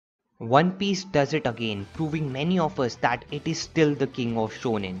One Piece does it again, proving many of us that it is still the king of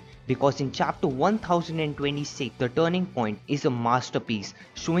shonen. Because in chapter 1026, the turning point is a masterpiece,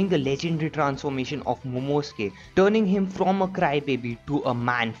 showing the legendary transformation of Momosuke, turning him from a crybaby to a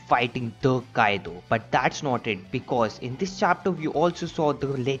man fighting the Kaido. But that's not it, because in this chapter we also saw the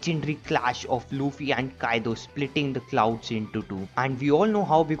legendary clash of Luffy and Kaido splitting the clouds into two. And we all know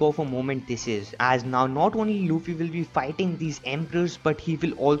how big of a moment this is, as now not only Luffy will be fighting these emperors, but he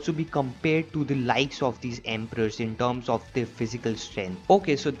will also be compared to the likes of these emperors in terms of their physical strength.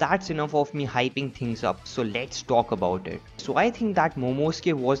 Okay, so that's enough of me hyping things up, so let's talk about it. So I think that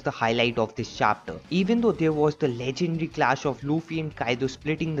Momosuke was the highlight of this chapter. Even though there was the legendary clash of Luffy and Kaido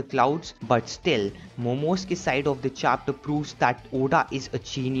splitting the clouds, but still, Momosuke's side of the chapter proves that Oda is a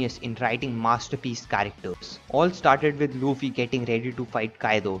genius in writing masterpiece characters. All started with Luffy getting ready to fight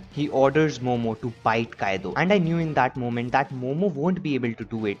Kaido. He orders Momo to bite Kaido, and I knew in that moment that Momo won't be able to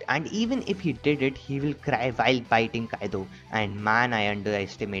do it, and even if he did it, he will cry while biting Kaido. And man, I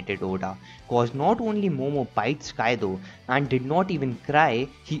underestimated Oda, cause not only Momo bites Kaido and did not even cry,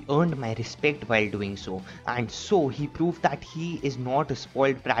 he earned my respect while doing so. And so he proved that he is not a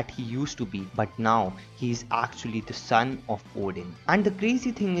spoiled brat he used to be, but now he is actually the son of Odin. And the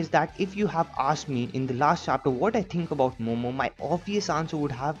crazy thing is that if you have asked me in the last chapter what I think about Momo, my obvious answer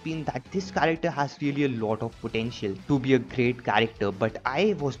would have been that this character has really a lot of potential to be a great character, but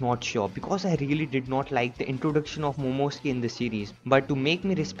I was not sure because I really did not like the introduction of Momosuke in the series. But to make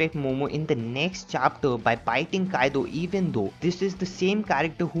me respect Momo in the next chapter by biting Kaido, even though this is the same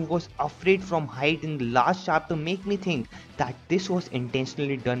character who was afraid from height in the last chapter, make me think that this was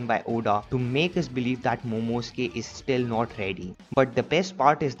intentionally done by Oda to make us believe that Momosuke is still not ready. But the best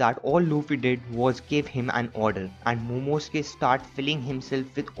part is that all Luffy did was give him an order, and Momosuke starts filling himself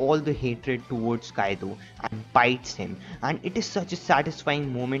with all the hatred towards Kaido and bites him, and it is such a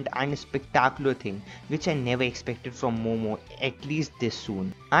satisfying moment and a spectacular thing which I never expected from Momo, at least this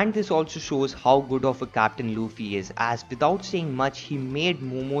soon. And this also shows how good of a captain Luffy is, as without saying much he made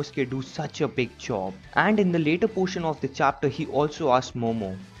Momosuke do such a big job. And in the later portion of the chapter he also asked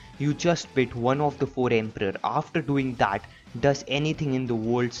Momo, "You just bit one of the four emperor. After doing that, does anything in the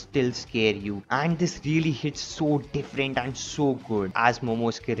world still scare you?" And this really hits so different and so good, as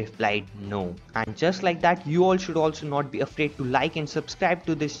Momosuke replied, "No." And just like that, you all should also not be afraid to like and subscribe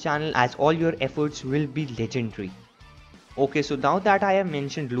to this channel, as all your efforts will be legendary. Okay, so now that I have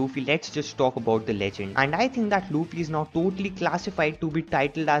mentioned Luffy, let's just talk about the legend. And I think that Luffy is now totally classified to be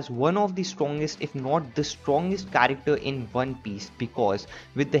titled as one of the strongest, if not the strongest character in One Piece, because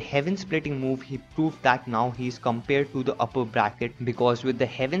with the heaven splitting move he proved that now he is compared to the upper bracket, because with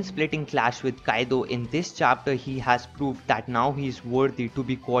the heaven splitting clash with Kaido in this chapter he has proved that now he is worthy to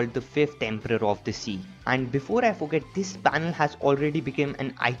be called the 5th emperor of the sea. And before I forget, this panel has already become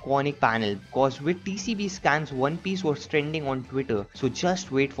an iconic panel, because with TCB scans One Piece was trending on Twitter, so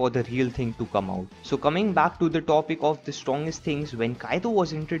just wait for the real thing to come out. So coming back to the topic of the strongest things, when Kaido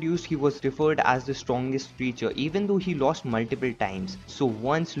was introduced he was referred as the strongest creature, even though he lost multiple times. So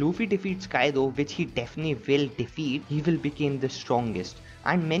once Luffy defeats Kaido, which he definitely will defeat, he will become the strongest.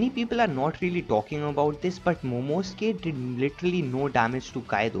 And many people are not really talking about this, but Momosuke did literally no damage to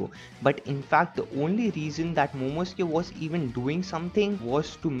Kaido. But in fact, the only reason that Momosuke was even doing something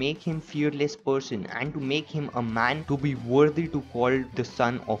was to make him fearless person and to make him a man to be worthy to call the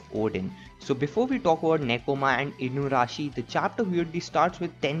son of Odin. So before we talk about Nekoma and Inuarashi, the chapter weirdly starts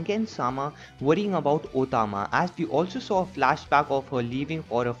with Tengen-sama worrying about Otama, as we also saw a flashback of her leaving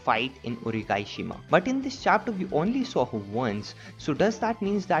for a fight in Urigaishima. But in this chapter we only saw her once, so does that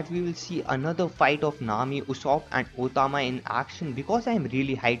mean that we will see another fight of Nami, Usopp and Otama in action? Because I am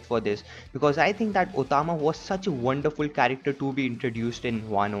really hyped for this, because I think that Otama was such a wonderful character to be introduced in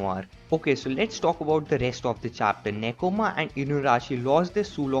Wano arc. Okay, so let's talk about the rest of the chapter. Nekoma and Inuarashi lost their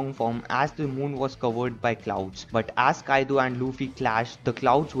Sulong form as the moon was covered by clouds, but as Kaido and Luffy clashed, the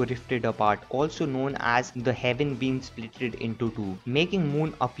clouds were rifted apart, also known as the heaven being splitted into two, making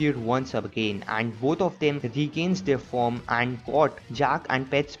moon appear once again, and both of them regains their form and caught Jack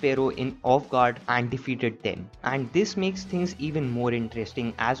and Pet Sparrow in off guard and defeated them. And this makes things even more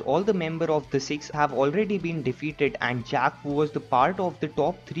interesting, as all the members of the six have already been defeated, and Jack, who was the part of the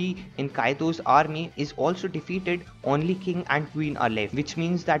top 3 in Kaido's army, is also defeated. Only King and Queen are left, which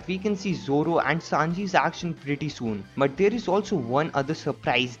means that we can see Zoro and Sanji's action pretty soon. But there is also one other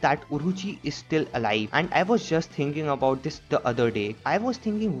surprise, that Orochi is still alive, and I was just thinking about this the other day. I was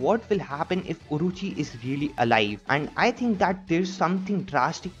thinking what will happen if Orochi is really alive, and I think that there's something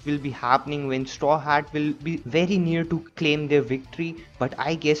drastic will be happening when Straw Hat will be very near to claim their victory, but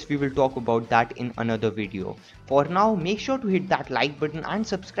I guess we will talk about that in another video. For now, make sure to hit that like button and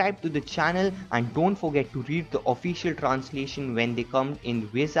subscribe to the channel, and don't forget to read the official translation when they come in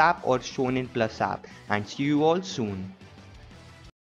Viz app or Shonen Plus app, and see you all soon.